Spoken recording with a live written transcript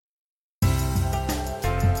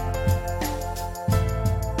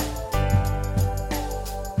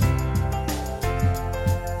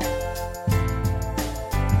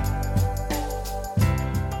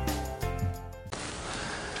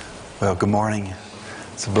Well, good morning.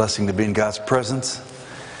 It's a blessing to be in God's presence.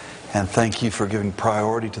 And thank you for giving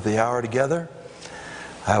priority to the hour together.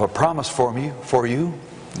 I have a promise for you.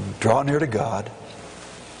 Draw near to God.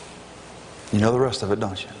 You know the rest of it,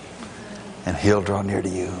 don't you? And He'll draw near to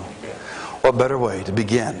you. What better way to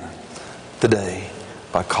begin the day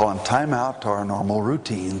by calling time out to our normal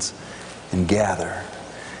routines and gather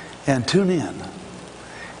and tune in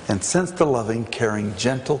and sense the loving, caring,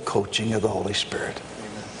 gentle coaching of the Holy Spirit.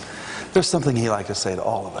 There's something He'd like to say to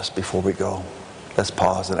all of us before we go. Let's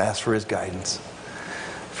pause and ask for His guidance.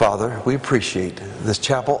 Father, we appreciate this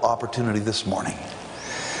chapel opportunity this morning.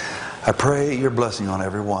 I pray your blessing on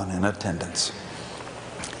everyone in attendance.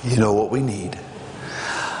 You know what we need.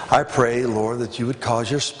 I pray, Lord, that you would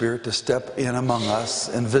cause your Spirit to step in among us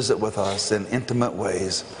and visit with us in intimate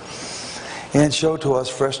ways and show to us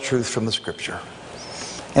fresh truth from the Scripture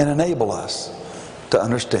and enable us to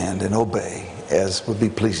understand and obey as would be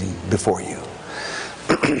pleasing before you.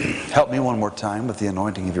 Help me one more time with the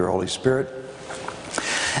anointing of your Holy Spirit,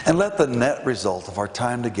 and let the net result of our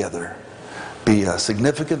time together be a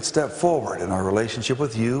significant step forward in our relationship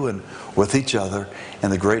with you and with each other and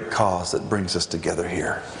the great cause that brings us together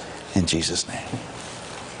here. In Jesus' name.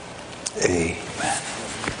 Amen.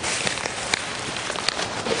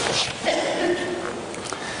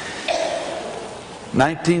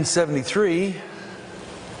 (1973)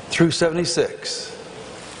 through 76.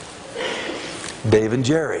 Dave and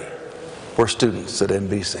Jerry were students at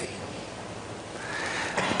NBC.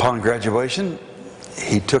 Upon graduation,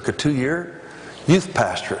 he took a 2-year youth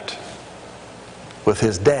pastorate with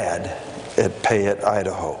his dad at Payette,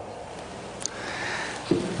 Idaho.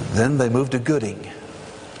 Then they moved to Gooding,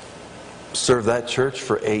 served that church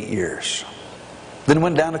for 8 years. Then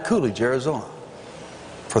went down to Coolidge, Arizona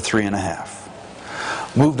for 3.5.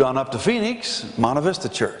 Moved on up to Phoenix, Monte Vista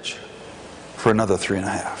Church for another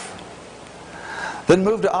 3.5. Then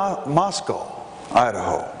moved to Moscow,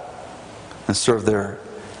 Idaho, and served there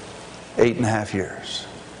 8.5 years.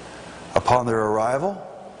 Upon their arrival,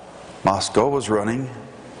 Moscow was running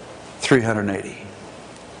 380.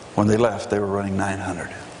 When they left, they were running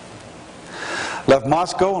 900. Left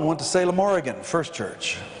Moscow and went to Salem, Oregon, First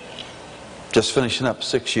Church. Just finishing up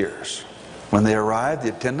 6 years. When they arrived, the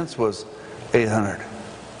attendance was 800.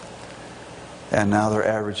 And now they're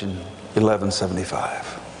averaging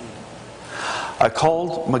 1175. I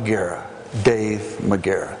called Magera, Dave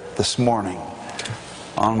Magera, this morning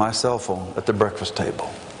on my cell phone at the breakfast table.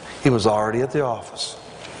 He was already at the office.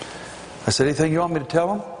 I said, anything you want me to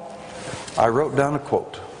tell him? I wrote down a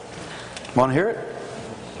quote. Want to hear it?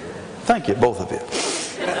 Thank you, both of you.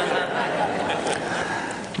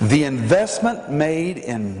 The investment made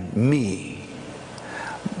in me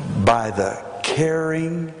by the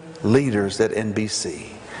caring leaders at NBC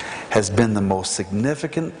has been the most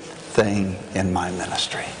significant thing in my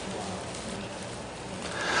ministry.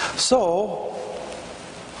 So,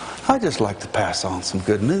 I just like to pass on some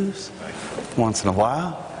good news once in a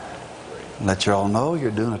while. Let you all know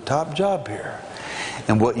you're doing a top job here.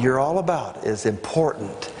 And what you're all about is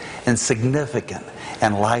important and significant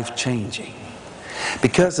and life-changing.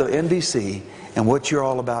 Because of NBC and what you're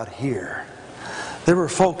all about here, there were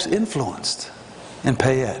folks influenced in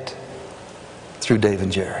Payette through Dave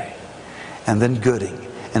and Jerry, and then Gooding,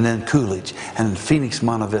 and then Coolidge, and then Phoenix,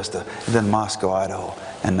 Monte Vista, and then Moscow, Idaho,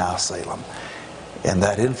 and now Salem. And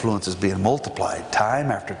that influence is being multiplied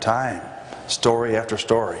time after time, story after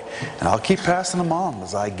story. And I'll keep passing them on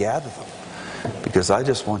as I gather them, because I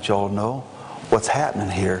just want you all to know what's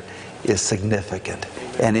happening here is significant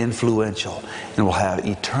and influential and will have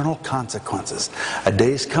eternal consequences. A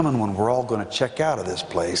day's coming when we're all going to check out of this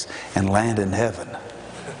place and land in heaven.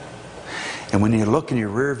 And when you look in your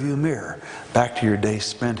rearview mirror back to your days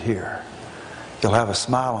spent here, you'll have a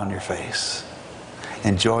smile on your face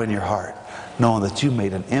and joy in your heart, knowing that you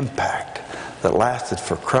made an impact that lasted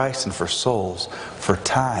for Christ and for souls, for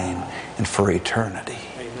time and for eternity.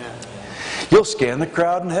 Amen. You'll scan the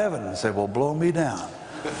crowd in heaven and say, well, blow me down.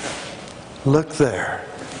 Look there.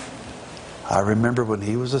 I remember when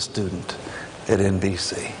he was a student at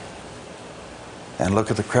NBC. And look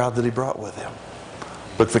at the crowd that he brought with him.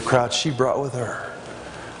 Look at the crowd she brought with her.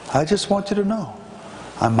 I just want you to know,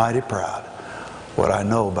 I'm mighty proud what I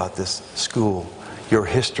know about this school, your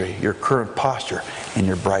history, your current posture, and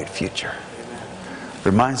your bright future. Amen.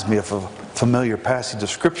 Reminds me of a familiar passage of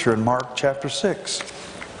Scripture in Mark chapter 6.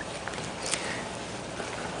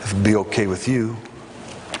 If it'd be okay with you,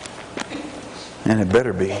 and it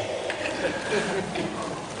better be,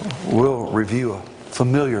 we'll review a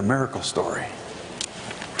familiar miracle story.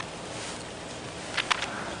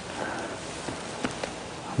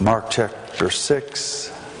 Mark chapter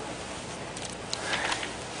 6,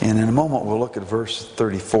 And in a moment we'll look at verse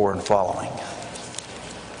 34 and following.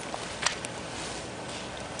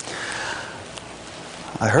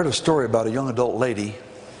 I heard a story about a young adult lady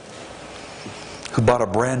who bought a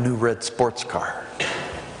brand new red sports car.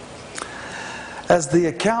 As the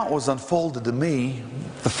account was unfolded to me,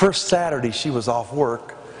 the first Saturday she was off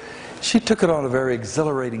work, she took it on a very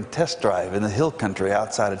exhilarating test drive in the hill country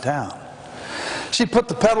outside of town. She put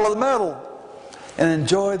the pedal to the metal and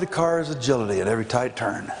enjoyed the car's agility at every tight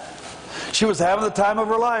turn. She was having the time of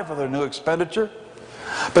her life with her new expenditure.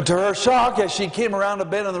 But to her shock, as she came around a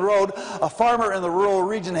bend in the road, a farmer in the rural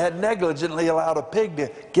region had negligently allowed a pig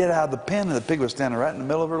to get out of the pen, and the pig was standing right in the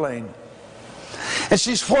middle of her lane. And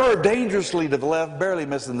she swerved dangerously to the left, barely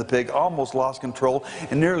missing the pig, almost lost control,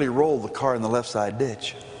 and nearly rolled the car in the left side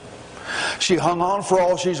ditch. She hung on for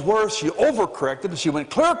all she's worth. She overcorrected, and she went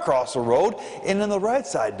clear across the road and in the right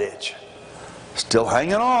side ditch. Still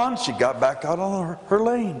hanging on, she got back out on her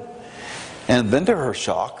lane. And then to her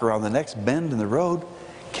shock, around the next bend in the road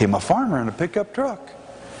came a farmer in a pickup truck.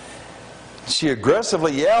 She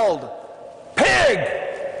aggressively yelled, "Pig!"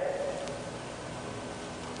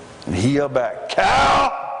 And he yelled back,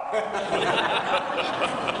 "Cow!"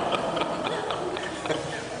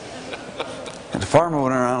 And the farmer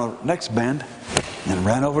went around the next bend and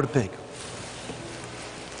ran over the pig.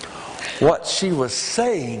 What she was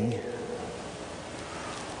saying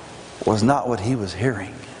was not what he was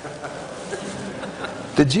hearing.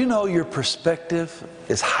 Did you know your perspective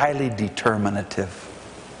is highly determinative?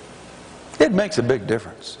 It makes a big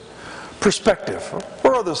difference. Perspective,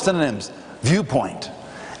 or other synonyms, viewpoint,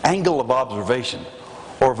 angle of observation,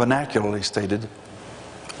 or vernacularly stated,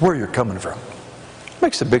 where you're coming from.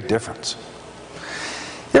 Makes a big difference.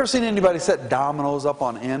 You ever seen anybody set dominoes up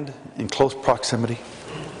on end in close proximity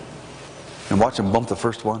and watch them bump the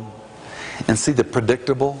first one and see the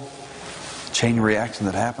predictable chain reaction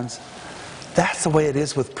that happens? That's the way it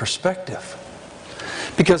is with perspective.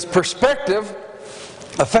 Because perspective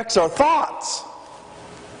affects our thoughts.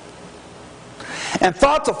 And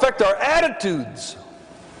thoughts affect our attitudes.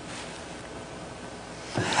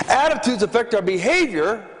 Attitudes affect our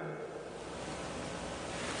behavior.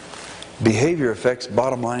 Behavior affects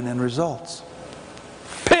bottom line end results.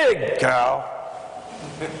 Pig, cow.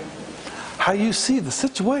 How you see the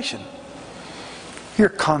situation. Your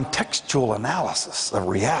contextual analysis of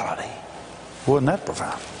reality. Wasn't that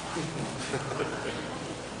profound?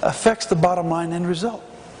 Affects the bottom line end result.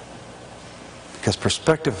 Because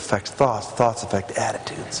perspective affects thoughts, thoughts affect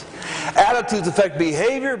attitudes. Attitudes affect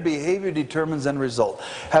behavior, behavior determines end result.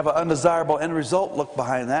 Have an undesirable end result, look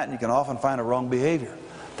behind that, and you can often find a wrong behavior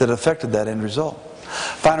that affected that end result.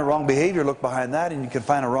 Find a wrong behavior, look behind that, and you can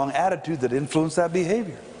find a wrong attitude that influenced that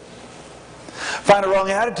behavior. Find a wrong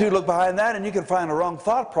attitude, look behind that, and you can find a wrong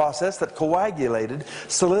thought process that coagulated,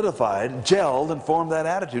 solidified, gelled, and formed that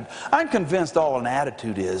attitude. I'm convinced all an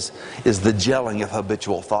attitude is the gelling of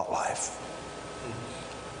habitual thought life.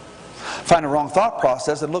 Find a wrong thought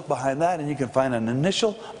process and look behind that, and you can find an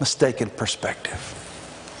initial mistaken perspective.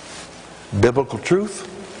 Biblical truth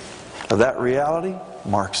of that reality,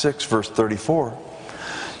 Mark 6, verse 34.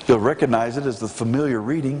 You'll recognize it as the familiar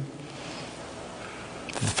reading,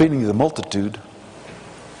 the feeding of the multitude.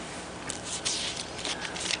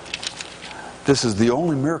 This is the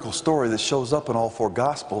only miracle story that shows up in all four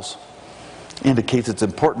Gospels. Indicates its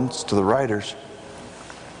importance to the writers.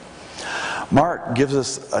 Mark gives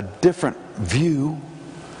us a different view.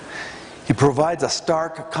 He provides a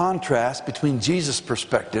stark contrast between Jesus'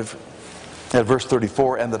 perspective at verse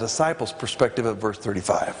 34 and the disciples' perspective at verse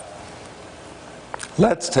 35.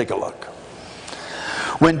 Let's take a look.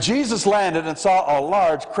 When Jesus landed and saw a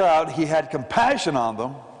large crowd, he had compassion on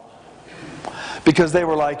them because they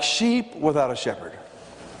were like sheep without a shepherd.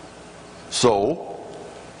 So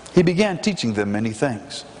he began teaching them many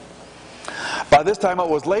things. By this time it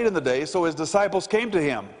was late in the day, so his disciples came to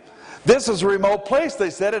him. "This is a remote place," they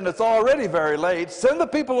said, "and it's already very late. Send the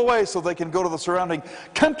people away so they can go to the surrounding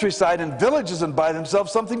countryside and villages and buy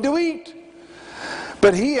themselves something to eat."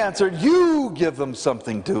 But he answered, "You give them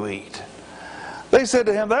something to eat." They said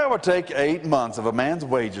to him, "That would take 8 months of a man's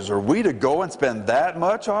wages. Are we to go and spend that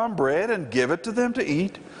much on bread and give it to them to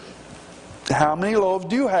eat?" "How many loaves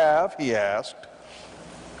do you have?" he asked.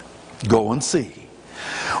 "Go and see."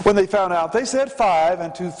 When they found out, they said 5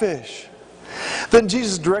 and 2 fish. Then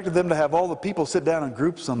Jesus directed them to have all the people sit down in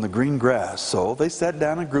groups on the green grass. So they sat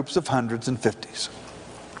down in groups of hundreds and fifties.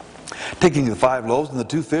 Taking the 5 loaves and the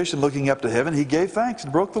 2 fish and looking up to heaven, he gave thanks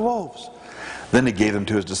and broke the loaves. Then he gave them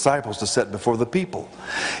to his disciples to set before the people.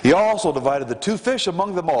 He also divided the 2 fish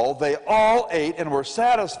among them all. They all ate and were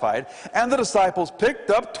satisfied. And the disciples picked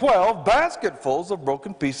up 12 basketfuls of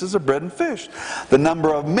broken pieces of bread and fish. The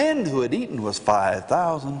number of men who had eaten was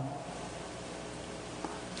 5,000.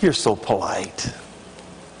 You're so polite.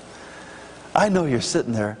 I know you're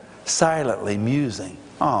sitting there silently musing.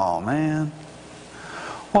 Oh, man.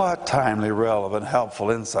 What timely, relevant, helpful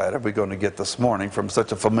insight are we going to get this morning from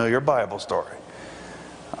such a familiar Bible story?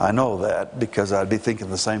 I know that because I'd be thinking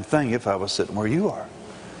the same thing if I was sitting where you are.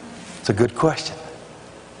 It's a good question.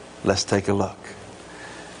 Let's take a look.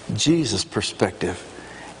 Jesus' perspective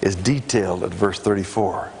is detailed at verse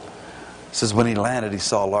 34. It says, when he landed, he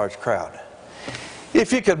saw a large crowd.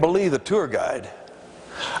 If you could believe the tour guide,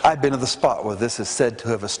 I've been to the spot where this is said to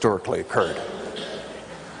have historically occurred.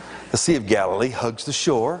 The Sea of Galilee hugs the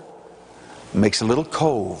shore, makes a little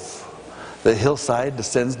cove. The hillside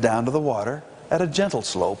descends down to the water at a gentle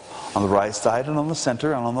slope on the right side and on the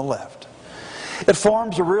center and on the left. It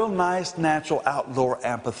forms a real nice natural outdoor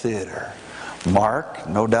amphitheater. Mark,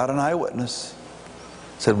 no doubt an eyewitness,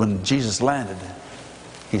 said when Jesus landed,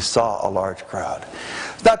 he saw a large crowd.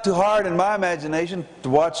 It's not too hard in my imagination to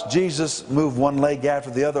watch Jesus move one leg after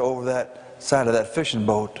the other over that side of that fishing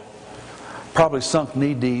boat, probably sunk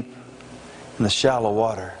knee deep in the shallow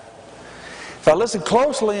water. If I listen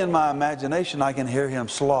closely in my imagination, I can hear him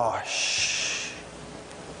slosh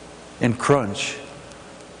and crunch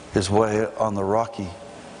his way on the rocky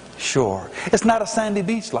shore. It's not a sandy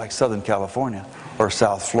beach like Southern California or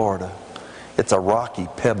South Florida. It's a rocky,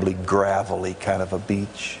 pebbly, gravelly kind of a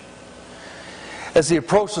beach. As he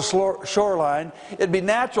approached the shoreline, it'd be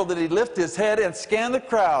natural that he'd lift his head and scan the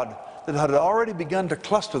crowd that had already begun to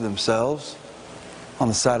cluster themselves on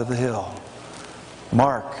the side of the hill.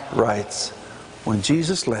 Mark writes, when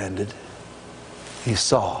Jesus landed, he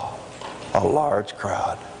saw a large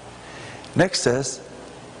crowd. Next says,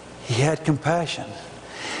 he had compassion.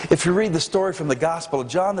 If you read the story from the Gospel of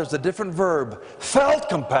John, there's a different verb, felt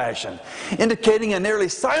compassion, indicating a nearly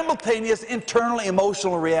simultaneous internal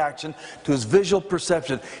emotional reaction to his visual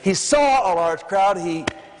perception. He saw a large crowd, he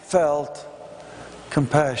felt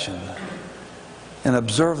compassion, and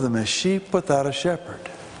observed them as sheep without a shepherd.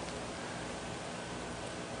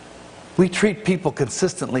 We treat people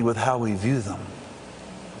consistently with how we view them.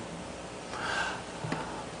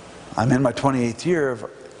 I'm in my 28th year of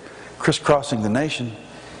crisscrossing the nation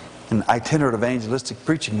in itinerant evangelistic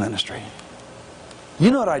preaching ministry.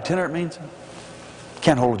 You know what itinerant means?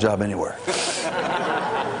 Can't hold a job anywhere.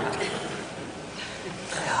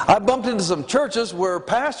 I bumped into some churches where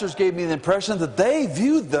pastors gave me the impression that they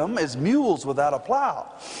viewed them as mules without a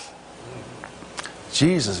plow.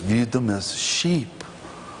 Jesus viewed them as sheep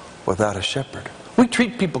without a shepherd. We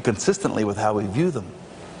treat people consistently with how we view them.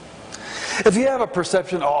 If you have a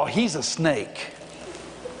perception, oh, he's a snake,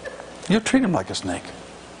 you'll treat him like a snake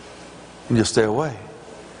and you'll stay away.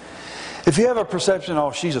 If you have a perception,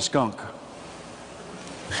 oh, she's a skunk,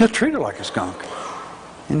 you'll treat her like a skunk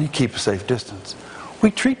and you keep a safe distance.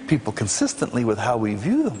 We treat people consistently with how we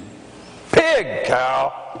view them. Pig,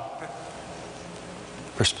 cow.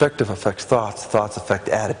 Perspective affects thoughts. Thoughts affect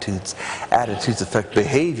attitudes. Attitudes affect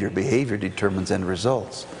behavior. Behavior determines end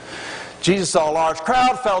results. Jesus saw a large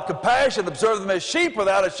crowd, felt compassion, observed them as sheep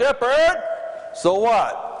without a shepherd. So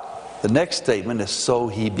what? The next statement is, so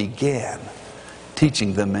he began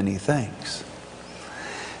teaching them many things.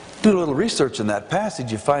 Do a little research in that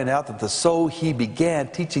passage, you find out that the so he began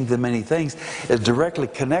teaching them many things is directly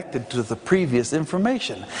connected to the previous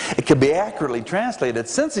information. It can be accurately translated,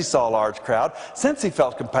 since he saw a large crowd, since he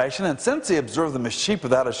felt compassion, and since he observed them as sheep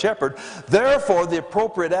without a shepherd, therefore the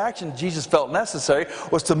appropriate action Jesus felt necessary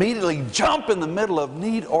was to immediately jump in the middle of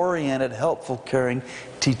need-oriented, helpful, caring,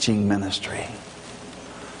 teaching ministry.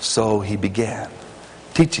 So he began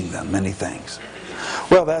teaching them many things.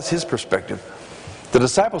 Well, that's his perspective. The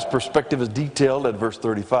disciples' perspective is detailed at verse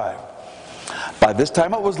 35. By this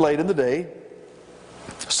time it was late in the day,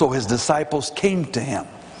 so his disciples came to him.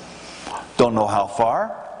 Don't know how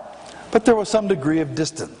far, but there was some degree of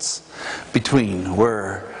distance between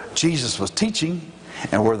where Jesus was teaching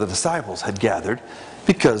and where the disciples had gathered,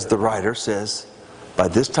 because the writer says, by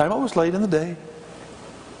this time it was late in the day,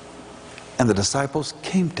 and the disciples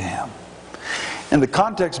came to him. And the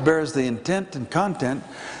context bears the intent and content.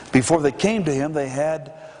 Before they came to him, they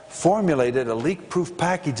had formulated a leak-proof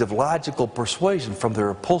package of logical persuasion from their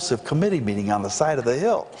repulsive committee meeting on the side of the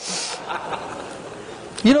hill.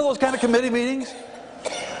 You know those kind of committee meetings?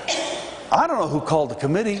 I don't know who called the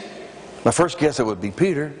committee. My first guess it would be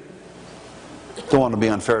Peter. Don't want to be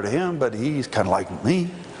unfair to him, but he's kind of like me.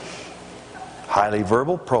 Highly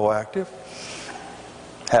verbal, proactive.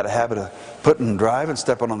 Had a habit of putting and driving,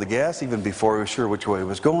 stepping on the gas even before he was sure which way he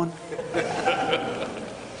was going.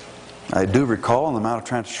 I do recall on the Mount of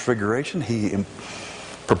Transfiguration, he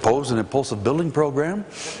proposed an impulsive building program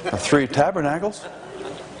of 3 tabernacles.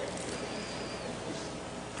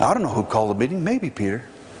 I don't know who called the meeting. Maybe Peter.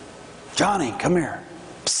 Johnny, come here.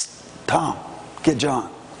 Psst, Tom, get John.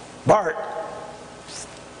 Bart.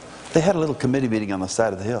 They had a little committee meeting on the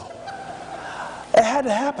side of the hill. It had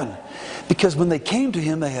to happen because when they came to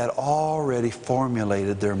him, they had already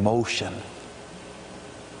formulated their motion.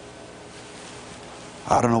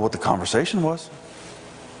 I don't know what the conversation was.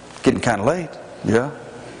 Getting kind of late. Yeah.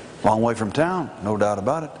 Long way from town. No doubt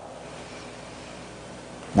about it.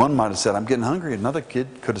 One might have said, I'm getting hungry. Another kid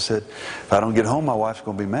could have said, if I don't get home, my wife's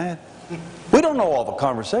going to be mad. We don't know all the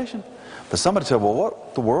conversation. But somebody said, well,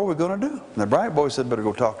 what the world are we going to do? And the bright boy said, better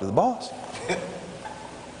go talk to the boss.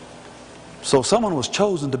 So someone was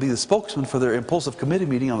chosen to be the spokesman for their impulsive committee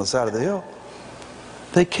meeting on the side of the hill.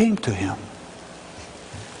 They came to him.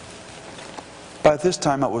 By this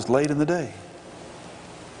time, it was late in the day.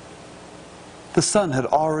 The sun had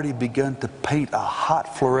already begun to paint a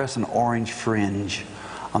hot fluorescent orange fringe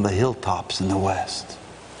on the hilltops in the west.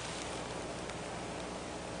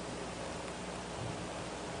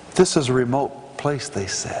 This is a remote place, they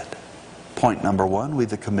said. Point number 1, we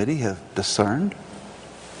the committee have discerned.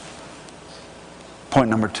 Point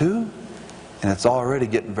number 2, and it's already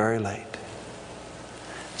getting very late.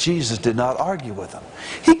 Jesus did not argue with them.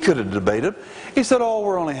 He could have debated. He said, oh,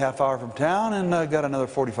 we're only a half hour from town and got another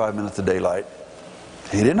 45 minutes of daylight.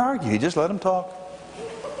 He didn't argue. He just let them talk.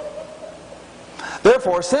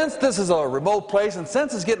 Therefore, since this is a remote place and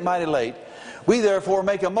since it's getting mighty late, we therefore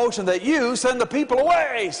make a motion that you send the people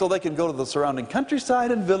away so they can go to the surrounding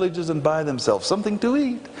countryside and villages and buy themselves something to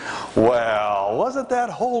eat. Well, wasn't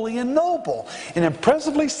that holy and noble and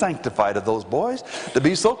impressively sanctified of those boys to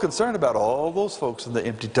be so concerned about all those folks in the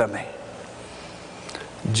empty tummy?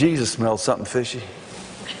 Jesus smelled something fishy.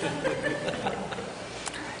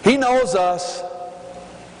 He knows us.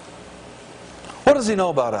 What does he know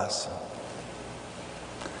about us?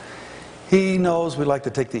 He knows we like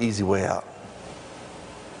to take the easy way out.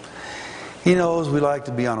 He knows we like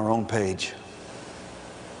to be on our own page.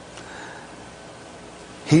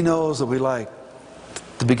 He knows that we like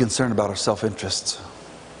to be concerned about our self-interests.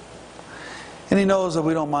 And he knows that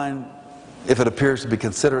we don't mind if it appears to be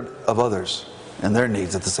considerate of others and their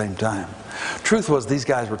needs at the same time. Truth was, these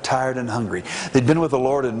guys were tired and hungry. They'd been with the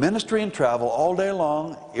Lord in ministry and travel all day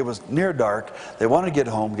long. It was near dark. They wanted to get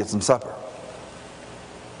home, get some supper.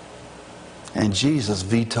 And Jesus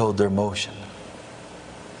vetoed their motion.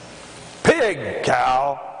 Pig,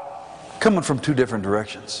 cow, coming from 2 different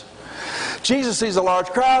directions. Jesus sees a large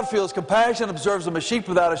crowd, feels compassion, observes them as sheep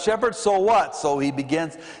without a shepherd. So what? So he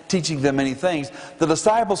begins teaching them many things. The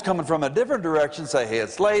disciples coming from a different direction say, hey,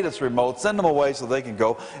 it's late, it's remote, send them away so they can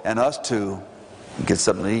go, and us too, get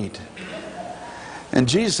something to eat. And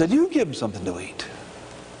Jesus said, you give them something to eat.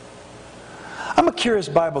 I'm a curious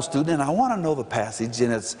Bible student, and I want to know the passage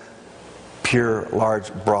in its pure,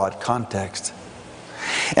 large, broad context.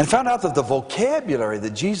 And found out that the vocabulary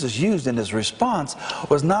that Jesus used in his response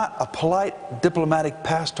was not a polite, diplomatic,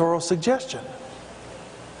 pastoral suggestion.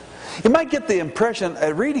 You might get the impression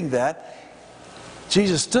at reading that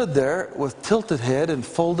Jesus stood there with tilted head and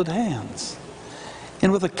folded hands,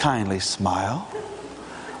 and with a kindly smile,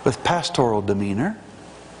 with pastoral demeanor.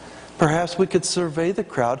 Perhaps we could survey the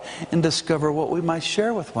crowd and discover what we might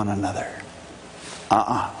share with one another.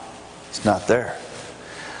 It's not there.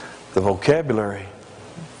 The vocabulary,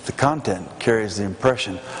 the content carries the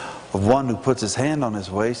impression of one who puts his hand on his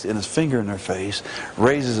waist and his finger in their face,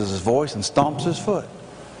 raises his voice and stomps his foot.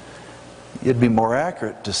 It'd be more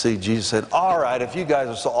accurate to see Jesus said, all right, if you guys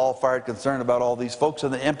are so all-fired concerned about all these folks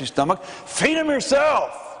in the empty stomach, feed them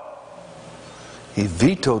yourself. He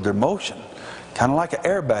vetoed their motion, kind of like an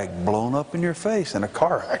airbag blown up in your face in a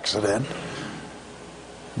car accident.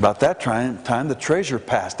 About that time, the treasurer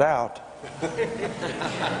passed out.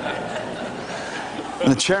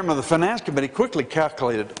 And the chairman of the finance committee quickly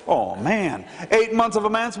calculated, oh man, 8 months of a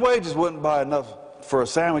man's wages wouldn't buy enough for a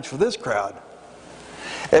sandwich for this crowd.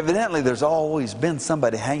 Evidently, there's always been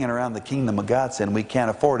somebody hanging around the kingdom of God saying, we can't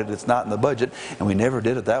afford it, it's not in the budget, and we never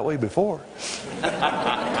did it that way before.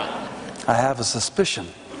 I have a suspicion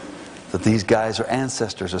that these guys are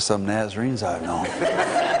ancestors of some Nazarenes I've known.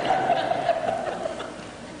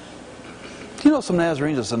 Do you know some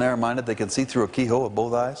Nazarenes are so narrow-minded they can see through a keyhole with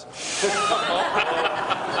both eyes?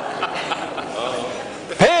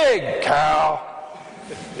 Pig, cow.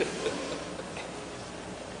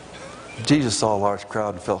 Jesus saw a large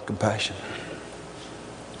crowd and felt compassion.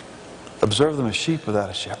 Observe them as sheep without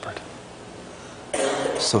a shepherd.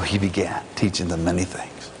 So he began teaching them many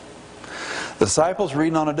things. The disciples,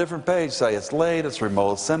 reading on a different page, say, it's late, it's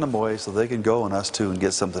remote, send them away so they can go and us too and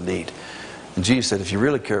get something to eat. And Jesus said, if you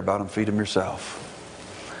really care about them, feed them yourself.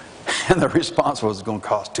 And the response was, it's going to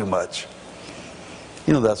cost too much.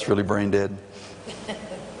 You know, that's really brain dead.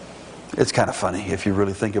 It's kind of funny if you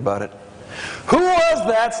really think about it. Who was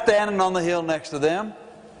that standing on the hill next to them?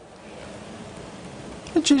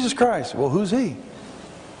 It's Jesus Christ. Well, who's he?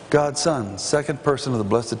 God's Son, second person of the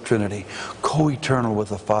Blessed Trinity, co-eternal with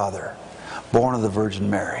the Father, born of the Virgin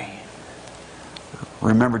Mary.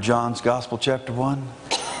 Remember John's Gospel, chapter 1?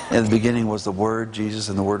 In the beginning was the Word, Jesus,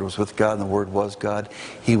 and the Word was with God, and the Word was God.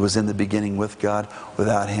 He was in the beginning with God.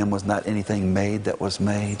 Without Him was not anything made that was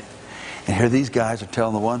made. And here these guys are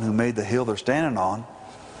telling the one who made the hill they're standing on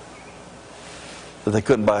that they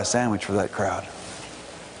couldn't buy a sandwich for that crowd.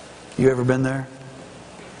 You ever been there?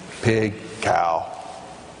 Pig, cow.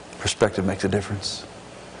 Perspective makes a difference.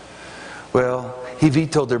 Well, he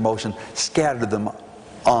vetoed their motion, scattered them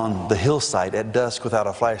on the hillside at dusk without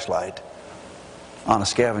a flashlight on a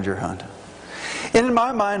scavenger hunt. And in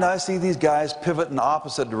my mind, I see these guys pivot in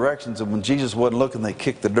opposite directions, and when Jesus wasn't looking, they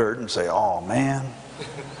kick the dirt and say, oh man.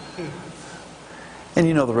 And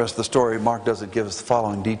you know the rest of the story. Mark doesn't give us the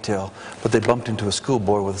following detail, but they bumped into a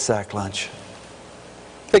schoolboy with a sack lunch.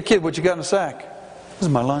 Hey kid, what you got in a sack? This is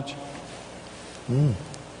my lunch.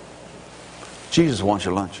 Jesus wants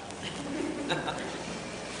your lunch.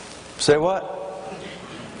 Say what?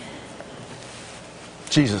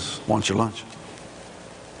 Jesus wants your lunch.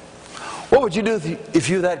 What would you do if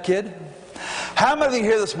you were that kid? How many of you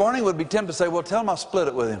here this morning would be tempted to say, well, tell him I'll split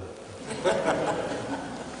it with him?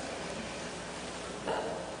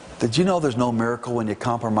 Did you know there's no miracle when you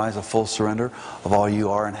compromise a full surrender of all you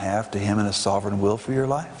are and have to Him and His sovereign will for your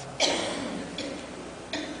life?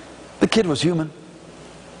 The kid was human.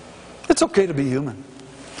 It's okay to be human.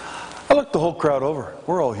 I looked the whole crowd over.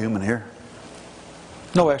 We're all human here.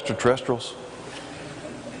 No extraterrestrials.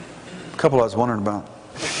 A couple I was wondering about.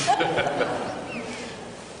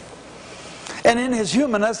 And in his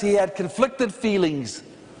humanness, he had conflicted feelings,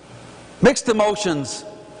 mixed emotions.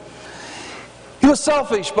 He was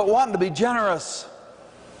selfish, but wanting to be generous.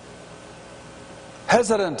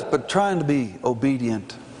 Hesitant, but trying to be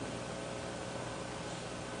obedient.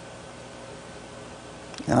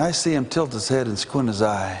 And I see him tilt his head and squint his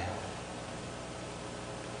eye.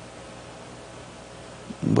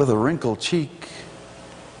 With a wrinkled cheek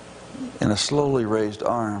and a slowly raised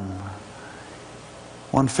arm,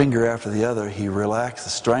 one finger after the other, he relaxed the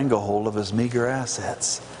stranglehold of his meager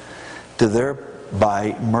assets to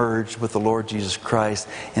thereby merge with the Lord Jesus Christ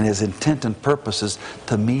in His intent and purposes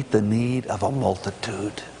to meet the need of a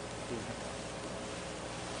multitude.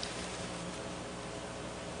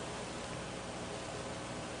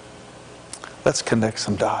 Let's connect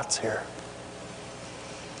some dots here.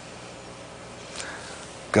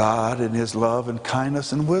 God, in His love and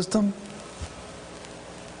kindness and wisdom,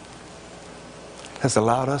 has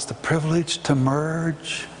allowed us the privilege to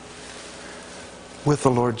merge with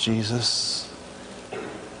the Lord Jesus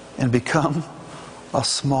and become a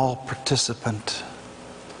small participant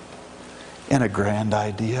in a grand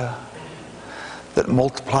idea that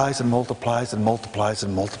multiplies and multiplies and multiplies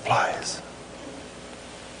and multiplies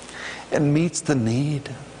and meets the need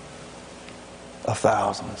of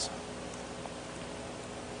thousands.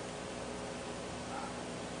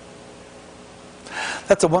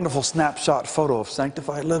 That's a wonderful snapshot photo of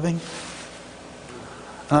sanctified living.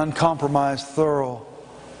 An uncompromised, thorough,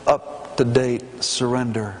 up-to-date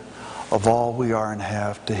surrender of all we are and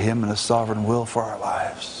have to Him and His sovereign will for our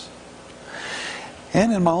lives.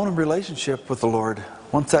 And in my own relationship with the Lord,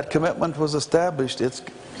 once that commitment was established, it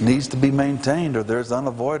needs to be maintained or there's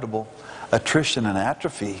unavoidable attrition and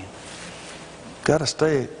atrophy. Got to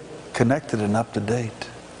stay connected and up to date.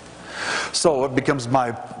 So it becomes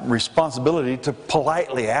my responsibility to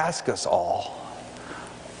politely ask us all,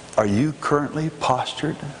 are you currently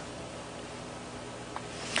postured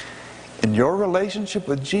in your relationship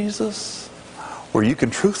with Jesus where you can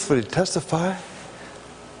truthfully testify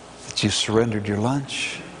that you surrendered your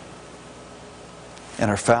lunch and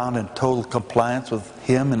are found in total compliance with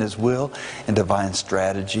Him and His will and divine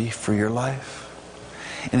strategy for your life?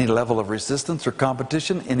 Any level of resistance or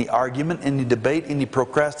competition, any argument, any debate, any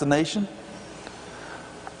procrastination?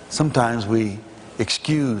 Sometimes we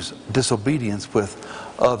excuse disobedience with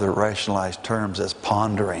other rationalized terms as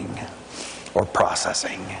pondering or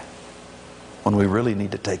processing when we really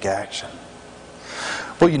need to take action.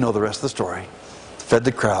 Well, you know the rest of the story. Fed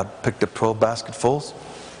the crowd, picked up 12 basketfuls.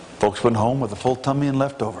 Folks went home with a full tummy and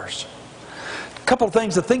leftovers. A couple of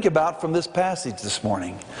things to think about from this passage this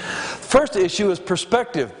morning. First issue is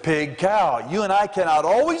perspective, pig, cow. You and I cannot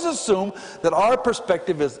always assume that our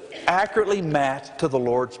perspective is accurately matched to the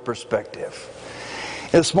Lord's perspective.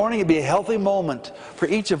 This morning it'd be a healthy moment for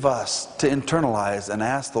each of us to internalize and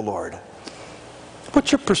ask the Lord,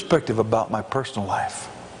 what's your perspective about my personal life?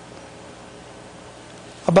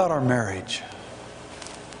 About our marriage?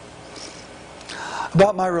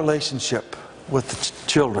 About my relationship with the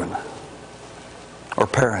children or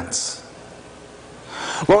parents?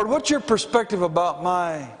 Lord, what's your perspective about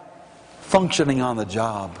my functioning on the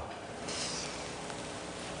job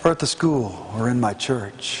or at the school or in my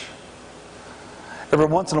church? Every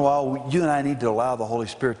once in a while, you and I need to allow the Holy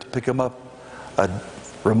Spirit to pick up a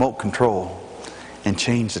remote control and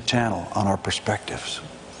change the channel on our perspectives.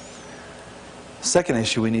 Second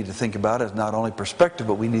issue we need to think about is not only perspective,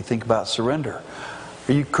 but we need to think about surrender.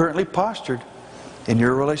 Are you currently postured in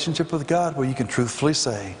your relationship with God where you can truthfully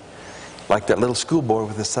say, like that little schoolboy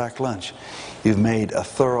with his sack lunch, you've made a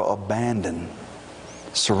thorough abandon,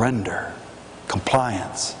 surrender,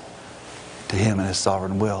 compliance to Him and His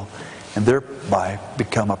sovereign will, and thereby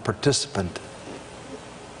become a participant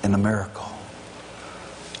in the miracle.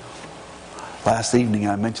 Last evening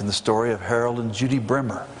I mentioned the story of Harold and Judy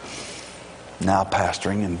Brimmer, now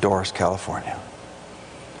pastoring in Doris, California.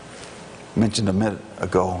 Mentioned a minute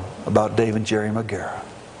ago about Dave and Jerry McGarrett.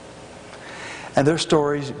 And their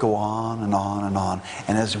stories go on and on and on.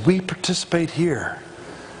 And as we participate here,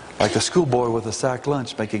 like the schoolboy with a sack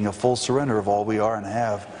lunch, making a full surrender of all we are and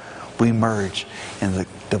have, we merge in the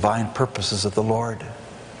divine purposes of the Lord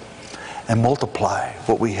and multiply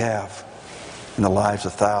what we have in the lives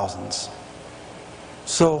of thousands.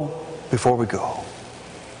 So, before we go,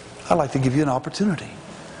 I'd like to give you an opportunity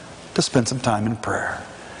to spend some time in prayer.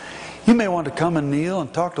 You may want to come and kneel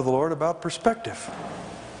and talk to the Lord about perspective,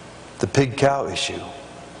 the pig-cow issue.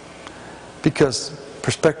 Because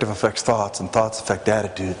perspective affects thoughts, and thoughts affect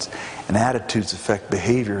attitudes, and attitudes affect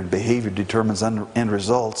behavior, and behavior determines end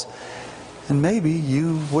results. And maybe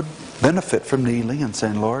you would benefit from kneeling and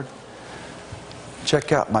saying, Lord,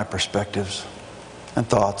 check out my perspectives and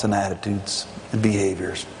thoughts and attitudes and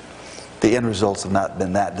behaviors. The end results have not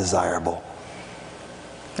been that desirable.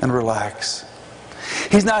 And relax.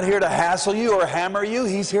 He's not here to hassle you or hammer you.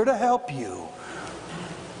 He's here to help you.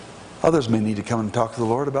 Others may need to come and talk to the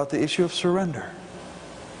Lord about the issue of surrender.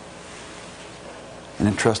 And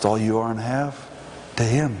entrust all you are and have to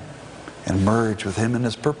Him. And merge with Him in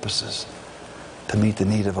His purposes to meet the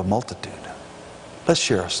need of a multitude. Let's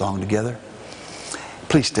share a song together.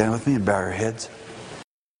 Please stand with me and bow your heads.